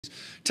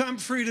Tom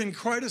Frieden,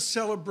 quite a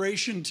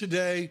celebration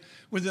today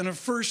within a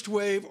first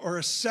wave or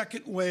a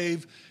second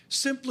wave.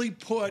 Simply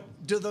put,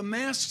 do the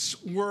masks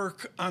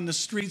work on the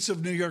streets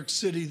of New York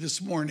City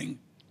this morning?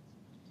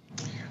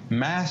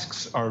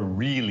 Masks are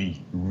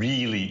really,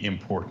 really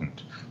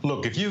important.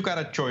 Look, if you've got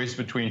a choice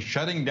between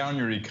shutting down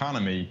your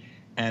economy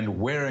and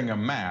wearing a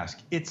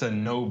mask, it's a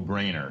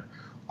no-brainer.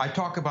 I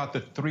talk about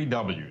the 3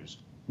 W's.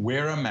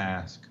 Wear a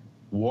mask,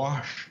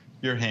 wash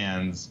your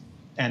hands,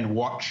 and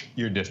watch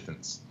your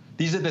distance.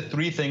 These are the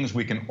 3 things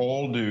we can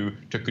all do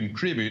to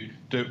contribute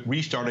to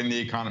restarting the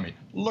economy.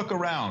 Look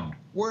around.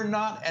 We're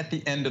not at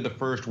the end of the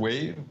first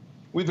wave.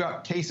 We've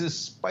got cases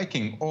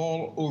spiking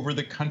all over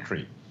the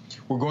country.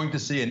 We're going to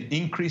see an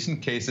increase in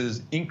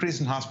cases,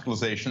 increase in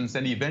hospitalizations,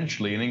 and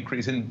eventually an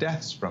increase in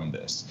deaths from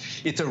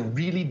this. It's a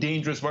really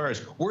dangerous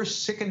virus. We're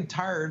sick and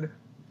tired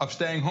of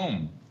staying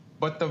home,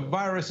 but the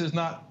virus is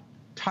not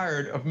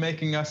tired of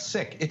making us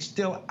sick. It's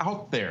still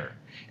out there,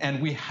 and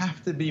we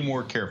have to be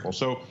more careful.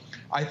 So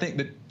I think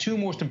the 2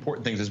 most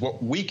important things is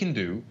what we can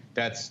do.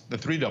 That's the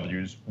 3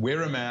 W's.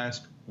 Wear a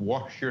mask,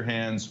 wash your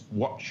hands,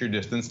 watch your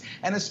distance,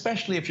 and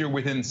especially if you're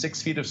within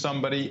 6 feet of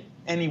somebody,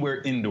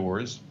 anywhere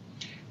indoors.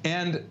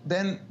 And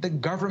then the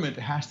government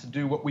has to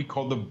do what we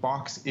call the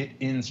box it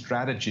in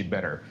strategy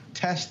better.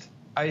 Test,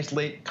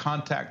 isolate,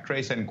 contact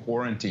trace, and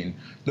quarantine.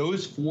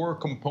 Those 4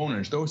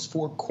 components, those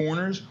 4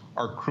 corners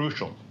are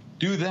crucial.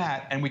 Do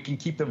that, and we can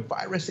keep the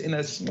virus in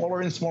a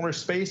smaller and smaller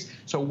space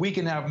so we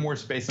can have more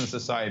space in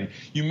society.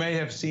 You may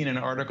have seen an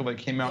article that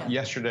came out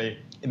yesterday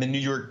in the New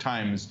York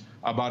Times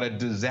about a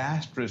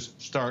disastrous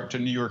start to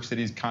New York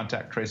City's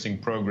contact tracing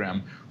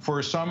program.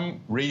 For some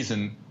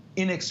reason,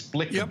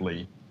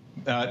 inexplicably,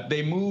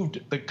 they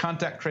moved the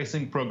contact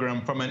tracing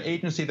program from an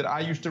agency that I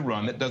used to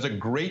run that does a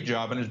great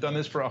job and has done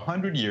this for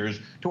 100 years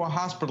to a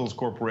hospitals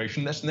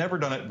corporation that's never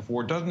done it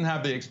before, doesn't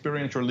have the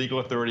experience or legal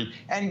authority,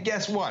 and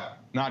guess what?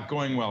 Not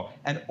going well.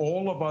 And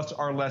all of us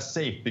are less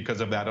safe because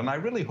of that. And I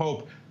really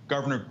hope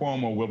Governor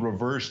Cuomo will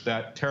reverse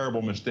that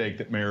terrible mistake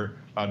that Mayor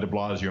de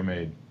Blasio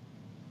made.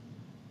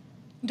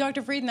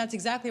 Dr. Frieden, that's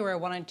exactly where I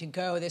wanted to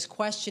go, this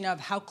question of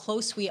how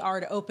close we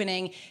are to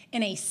opening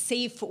in a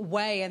safe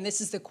way. And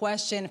this is the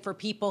question for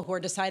people who are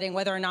deciding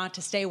whether or not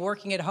to stay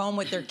working at home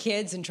with their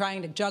kids and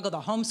trying to juggle the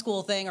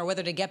homeschool thing, or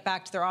whether to get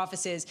back to their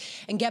offices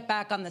and get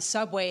back on the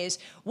subways.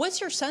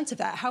 What's your sense of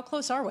that? How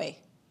close are we?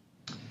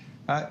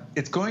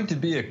 It's going to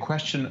be a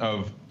question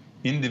of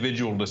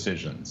individual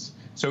decisions.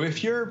 So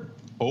if you're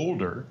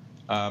older,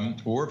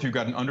 or if you've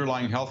got an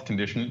underlying health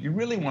condition, you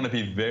really want to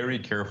be very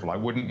careful. I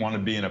wouldn't want to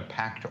be in a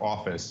packed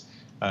office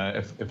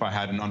if I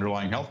had an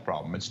underlying health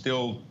problem. It's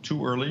still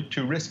too early,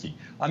 too risky.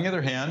 On the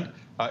other hand,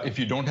 if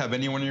you don't have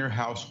anyone in your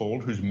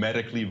household who's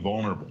medically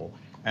vulnerable,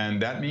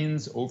 and that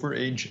means over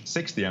age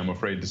 60, I'm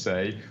afraid to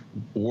say,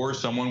 or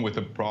someone with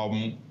a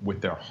problem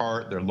with their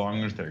heart, their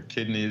lungs, their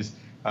kidneys,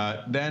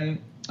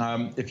 then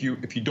if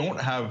you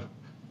don't have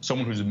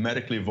someone who's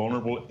medically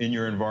vulnerable in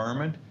your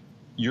environment,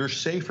 you're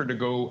safer to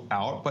go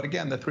out. But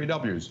again, the 3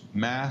 W's,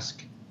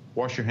 mask,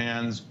 wash your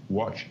hands,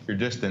 watch your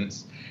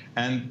distance.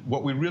 And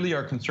what we really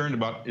are concerned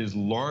about is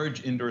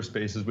large indoor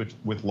spaces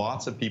with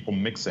lots of people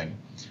mixing.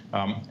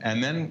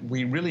 And then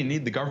we really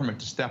need the government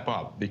to step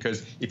up,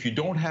 because if you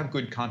don't have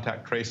good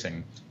contact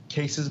tracing,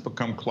 cases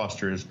become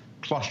clusters,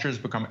 clusters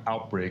become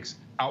outbreaks,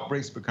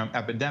 outbreaks become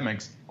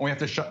epidemics, and we have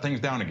to shut things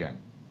down again.